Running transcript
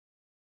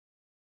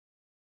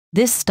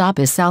This stop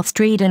is South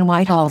Street and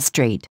Whitehall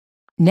Street.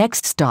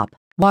 Next stop,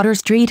 Water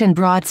Street and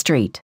Broad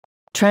Street.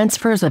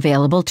 Transfers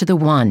available to the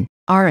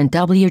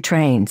 1R&W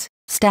trains,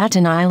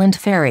 Staten Island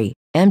Ferry,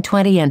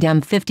 M20 and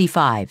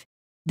M55.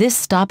 This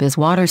stop is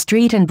Water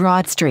Street and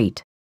Broad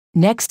Street.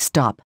 Next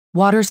stop,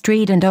 Water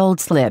Street and Old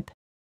Slip.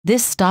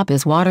 This stop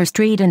is Water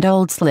Street and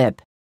Old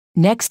Slip.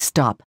 Next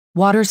stop,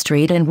 Water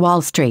Street and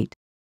Wall Street.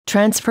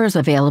 Transfers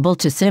available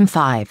to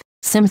SIM5,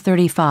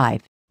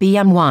 SIM35,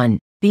 BM1,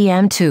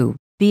 BM2,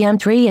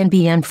 BM3 and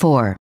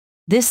BM4.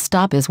 This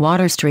stop is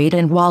Water Street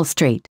and Wall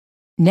Street.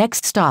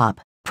 Next stop,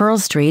 Pearl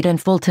Street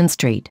and Fulton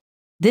Street.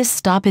 This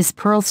stop is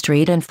Pearl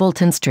Street and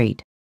Fulton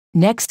Street.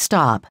 Next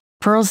stop,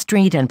 Pearl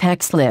Street and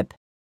Peck Slip.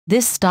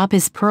 This stop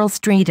is Pearl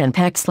Street and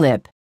Peck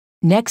Slip.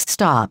 Next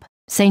stop,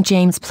 St.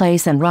 James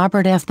Place and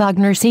Robert F.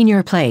 Bugner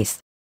Sr. Place.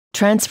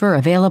 Transfer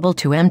available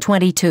to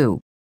M22.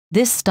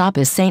 This stop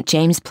is St.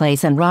 James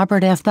Place and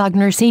Robert F.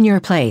 Bugner Sr.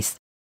 Place.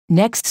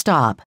 Next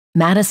stop,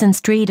 Madison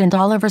Street and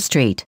Oliver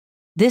Street.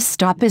 This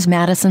stop is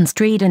Madison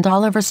Street and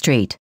Oliver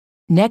Street.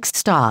 Next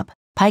stop,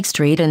 Pike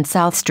Street and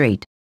South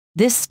Street.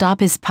 This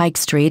stop is Pike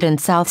Street and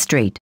South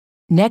Street.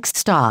 Next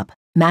stop,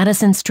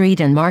 Madison Street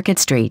and Market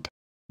Street.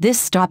 This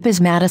stop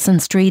is Madison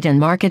Street and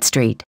Market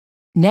Street.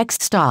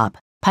 Next stop,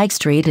 Pike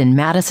Street and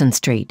Madison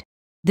Street.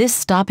 This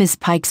stop is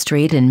Pike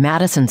Street and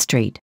Madison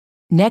Street.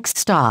 Next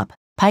stop,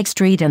 Pike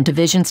Street and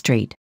Division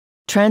Street.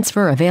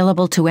 Transfer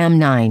available to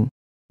M9.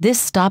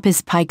 This stop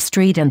is Pike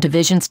Street and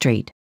Division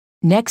Street.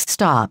 Next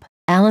stop,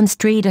 Allen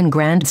Street and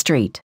Grand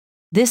Street.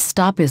 This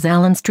stop is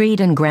Allen Street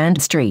and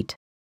Grand Street.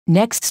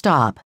 Next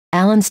stop,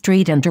 Allen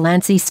Street and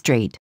Delancey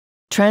Street.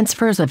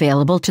 Transfers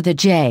available to the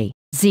J,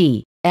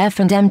 Z, F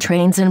and M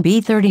trains in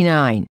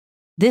B39.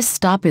 This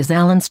stop is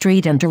Allen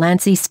Street and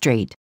Delancey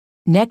Street.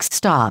 Next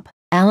stop,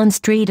 Allen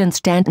Street and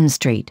Stanton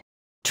Street.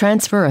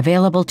 Transfer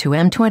available to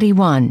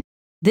M21.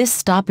 This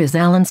stop is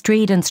Allen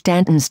Street and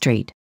Stanton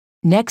Street.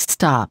 Next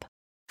stop,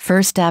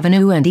 First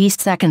Avenue and East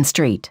 2nd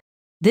Street.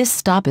 This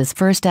stop is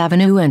First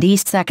Avenue and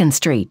East 2nd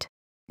Street.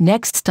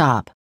 Next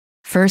stop,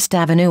 First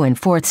Avenue and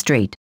 4th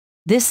Street.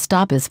 This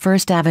stop is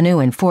First Avenue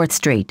and 4th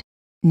Street.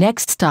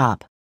 Next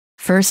stop,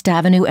 First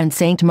Avenue and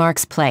St.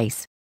 Mark's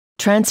Place.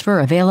 Transfer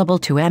available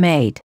to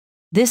M8.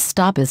 This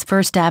stop is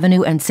First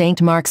Avenue and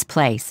St. Mark's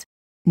Place.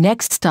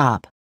 Next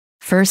stop,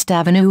 First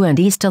Avenue and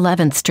East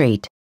 11th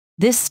Street.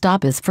 This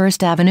stop is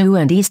First Avenue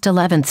and East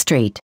 11th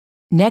Street.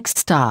 Next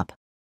stop,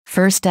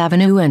 First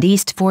Avenue and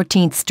East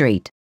 14th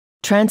Street.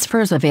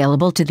 Transfers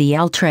available to the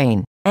L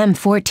train,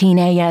 M14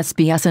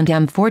 ASBS and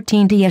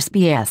M14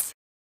 DSBS.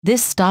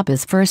 This stop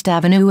is First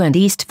Avenue and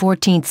East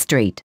 14th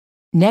Street.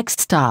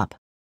 Next stop,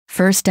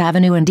 First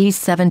Avenue and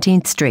East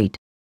 17th Street.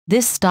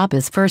 This stop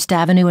is First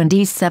Avenue and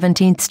East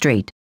 17th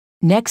Street.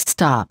 Next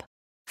stop,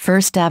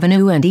 First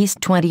Avenue and East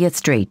 20th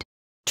Street.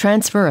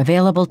 Transfer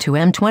available to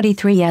M23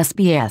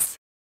 SBS.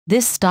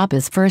 This stop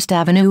is First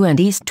Avenue and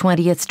East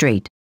 20th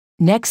Street.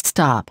 Next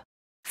stop,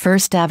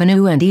 First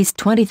Avenue and East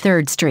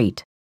 23rd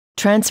Street.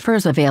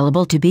 Transfers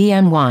available to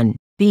BM1,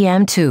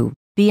 BM2,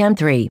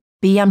 BM3,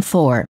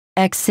 BM4,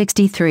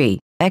 X63,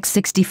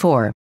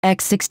 X64,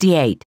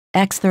 X68,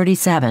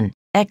 X37,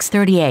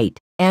 X38,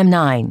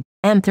 M9,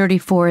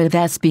 M34 of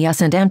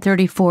SBS and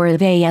M34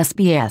 of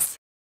ASBS.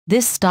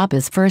 This stop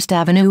is First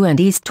Avenue and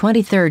East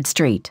 23rd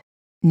Street.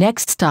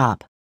 Next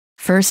stop,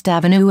 First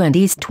Avenue and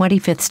East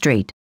 25th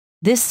Street.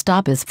 This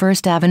stop is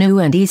First Avenue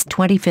and East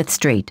 25th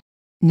Street.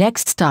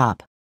 Next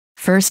stop,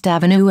 First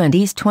Avenue and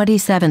East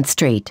 27th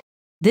Street.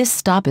 This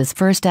stop is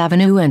First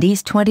Avenue and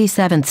East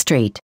 27th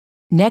Street.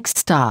 Next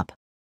stop,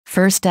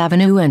 First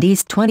Avenue and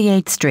East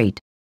 28th Street.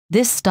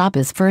 This stop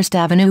is First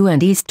Avenue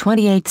and East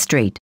 28th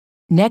Street.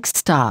 Next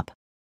stop,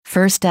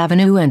 First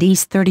Avenue and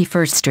East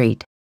 31st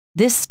Street.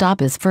 This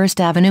stop is First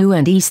Avenue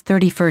and East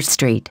 31st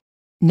Street.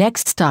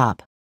 Next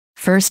stop,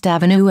 First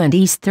Avenue and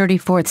East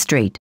 34th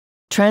Street.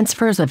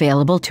 Transfers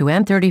available to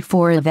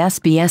M34 of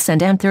SBS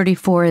and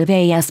M34 of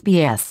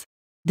ASBS.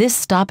 This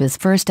stop is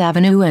First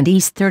Avenue and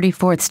East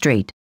 34th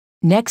Street.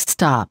 Next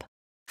stop,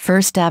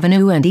 First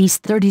Avenue and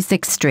East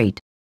 36th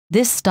Street.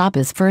 This stop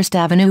is First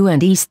Avenue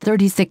and East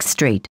 36th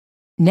Street.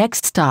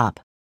 Next stop,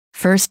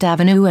 First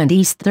Avenue and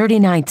East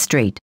 39th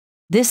Street.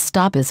 This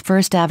stop is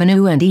First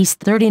Avenue and East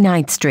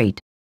 39th Street.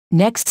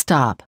 Next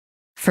stop,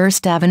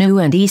 First Avenue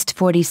and East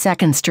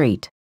 42nd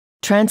Street.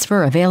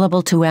 Transfer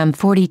available to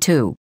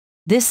M42.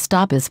 This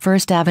stop is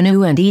First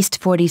Avenue and East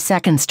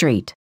 42nd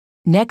Street.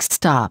 Next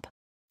stop,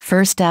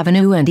 First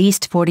Avenue and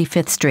East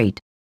 45th Street.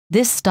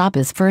 This stop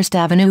is First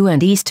Avenue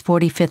and East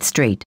 45th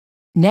Street.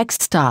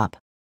 Next stop,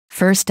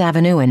 First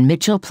Avenue and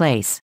Mitchell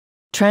Place.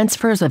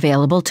 Transfers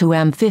available to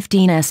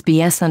M15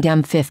 SBS and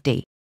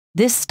M50.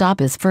 This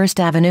stop is First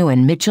Avenue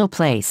and Mitchell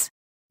Place.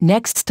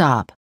 Next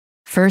stop,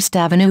 First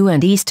Avenue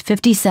and East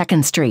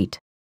 52nd Street.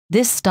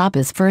 This stop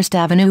is First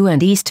Avenue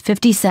and East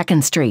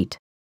 52nd Street.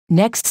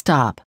 Next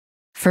stop,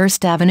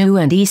 First Avenue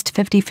and East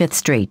 55th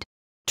Street.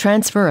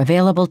 Transfer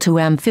available to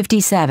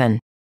M57.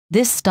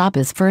 This stop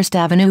is First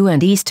Avenue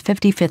and East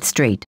 55th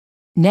Street.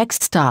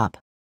 Next stop,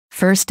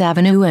 First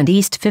Avenue and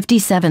East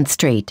 57th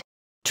Street.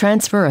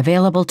 Transfer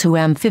available to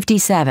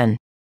M57.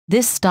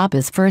 This stop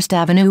is 1st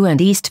Avenue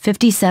and East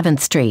 57th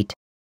Street.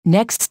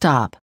 Next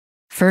stop,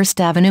 1st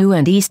Avenue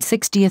and East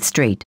 60th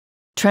Street.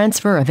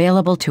 Transfer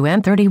available to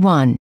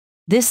M31.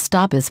 This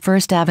stop is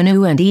 1st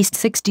Avenue and East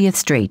 60th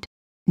Street.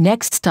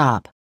 Next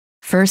stop,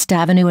 1st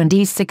Avenue and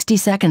East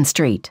 62nd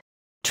Street.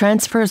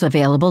 Transfers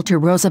available to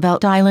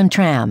Roosevelt Island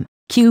Tram,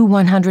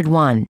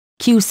 Q101,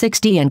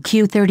 Q60 and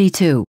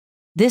Q32.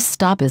 This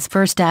stop is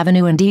 1st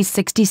Avenue and East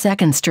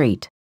 62nd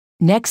Street.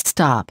 Next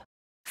stop,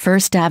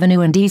 1st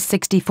Avenue and East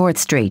 64th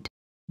Street.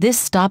 This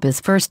stop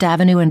is 1st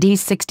Avenue and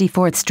East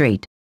 64th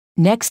Street.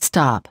 Next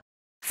stop,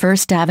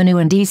 1st Avenue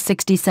and East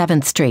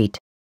 67th Street.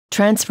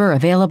 Transfer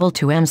available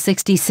to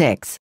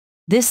M66.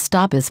 This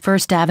stop is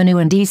 1st Avenue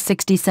and East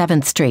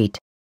 67th Street.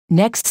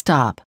 Next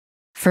stop,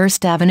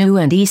 1st Avenue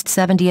and East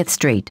 70th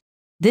Street.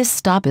 This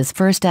stop is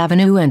 1st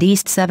Avenue and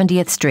East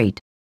 70th Street.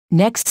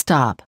 Next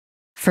stop,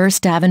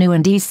 1st Avenue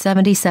and East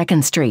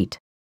 72nd Street.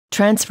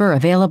 Transfer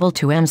available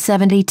to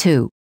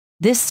M72.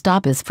 This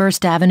stop is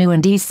 1st Avenue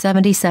and East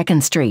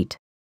 72nd Street.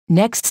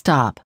 Next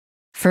stop,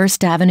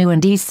 1st Avenue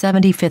and East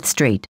 75th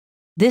Street.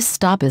 This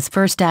stop is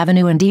 1st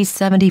Avenue and East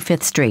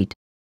 75th Street.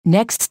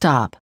 Next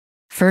stop,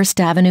 1st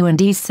Avenue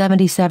and East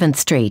 77th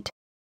Street.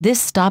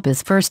 This stop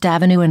is 1st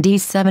Avenue and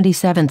East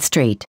 77th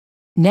Street.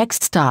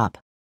 Next stop,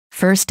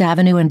 1st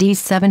Avenue and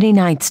East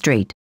 79th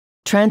Street.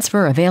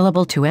 Transfer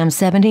available to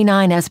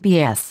M79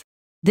 SBS.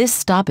 This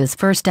stop is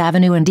 1st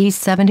Avenue and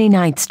East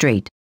 79th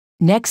Street.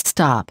 Next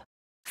stop,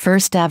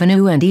 1st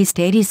Avenue and East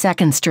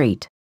 82nd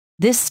Street.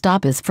 This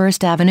stop is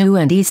 1st Avenue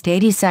and East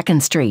 82nd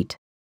Street.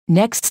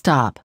 Next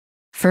stop,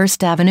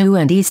 1st Avenue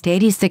and East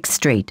 86th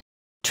Street.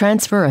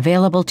 Transfer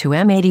available to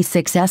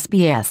M86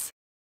 SBS.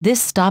 This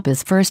stop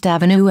is 1st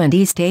Avenue and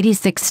East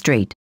 86th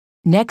Street.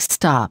 Next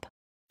stop,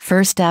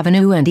 1st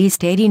Avenue and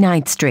East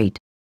 89th Street.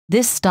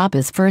 This stop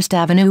is 1st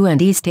Avenue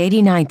and East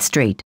 89th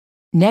Street.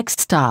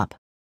 Next stop,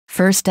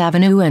 1st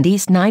Avenue and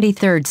East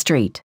 93rd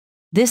Street.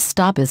 This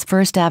stop is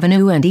 1st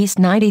Avenue and East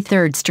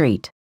 93rd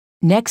Street.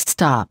 Next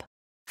stop,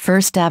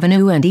 1st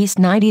Avenue and East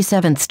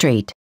 97th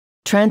Street.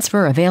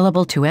 Transfer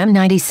available to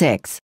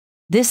M96.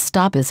 This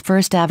stop is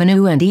 1st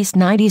Avenue and East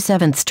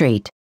 97th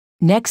Street.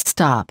 Next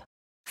stop,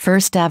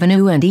 1st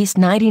Avenue and East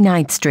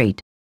 99th Street.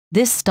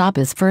 This stop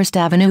is 1st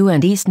Avenue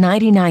and East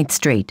 99th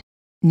Street.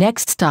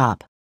 Next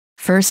stop,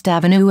 1st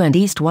Avenue and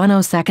East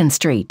 102nd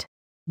Street.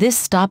 This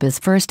stop is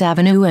 1st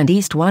Avenue and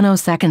East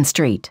 102nd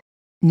Street.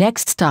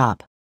 Next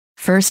stop,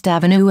 1st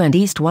Avenue and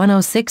East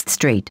 106th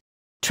Street.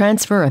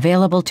 Transfer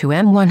available to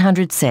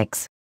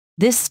M106.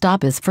 This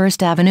stop is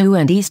 1st Avenue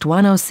and East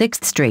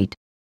 106th Street.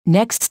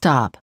 Next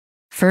stop,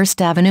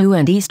 1st Avenue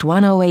and East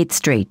 108th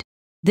Street.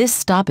 This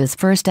stop is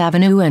 1st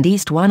Avenue and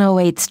East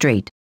 108th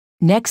Street.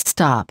 Next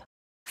stop,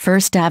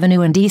 1st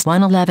Avenue and East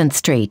 111th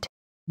Street.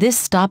 This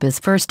stop is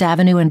 1st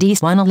Avenue and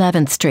East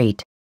 111th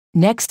Street.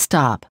 Next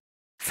stop,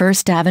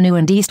 1st Avenue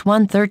and East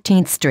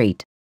 113th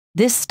Street.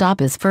 This stop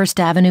is 1st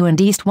Avenue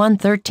and East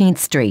 113th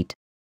Street.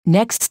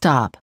 Next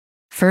stop,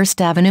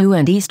 1st Avenue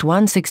and East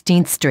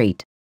 116th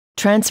Street.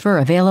 Transfer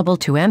available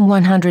to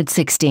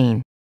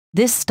M116.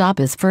 This stop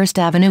is 1st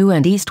Avenue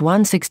and East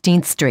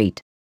 116th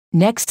Street.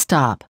 Next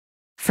stop,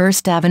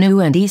 1st Avenue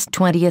and East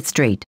 20th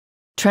Street.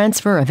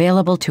 Transfer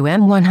available to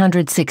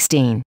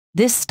M116.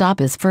 This stop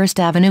is 1st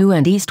Avenue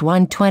and East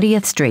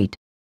 120th Street.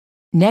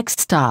 Next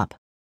stop,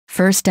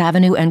 1st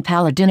Avenue and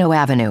Palladino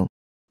Avenue.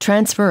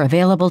 Transfer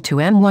available to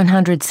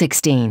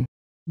M116.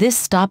 This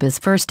stop is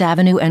 1st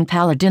Avenue and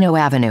Palladino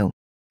Avenue.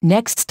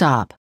 Next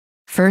stop,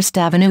 1st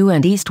Avenue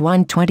and East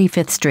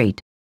 125th Street.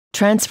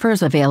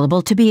 Transfers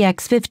available to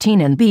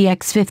BX15 and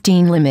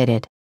BX15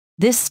 Limited.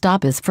 This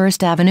stop is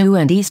 1st Avenue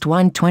and East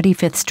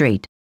 125th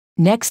Street.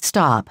 Next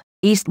stop,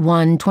 East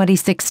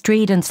 126th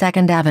Street and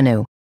 2nd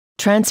Avenue.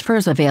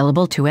 Transfers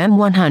available to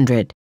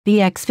M100,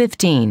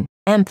 BX15,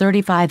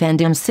 M35 and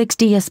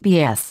M60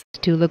 SBS.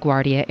 To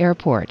LaGuardia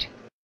Airport.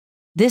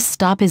 This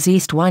stop is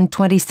East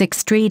 126th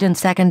Street and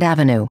 2nd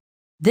Avenue.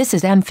 This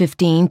is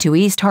M15 to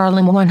East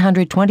Harlem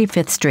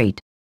 125th Street.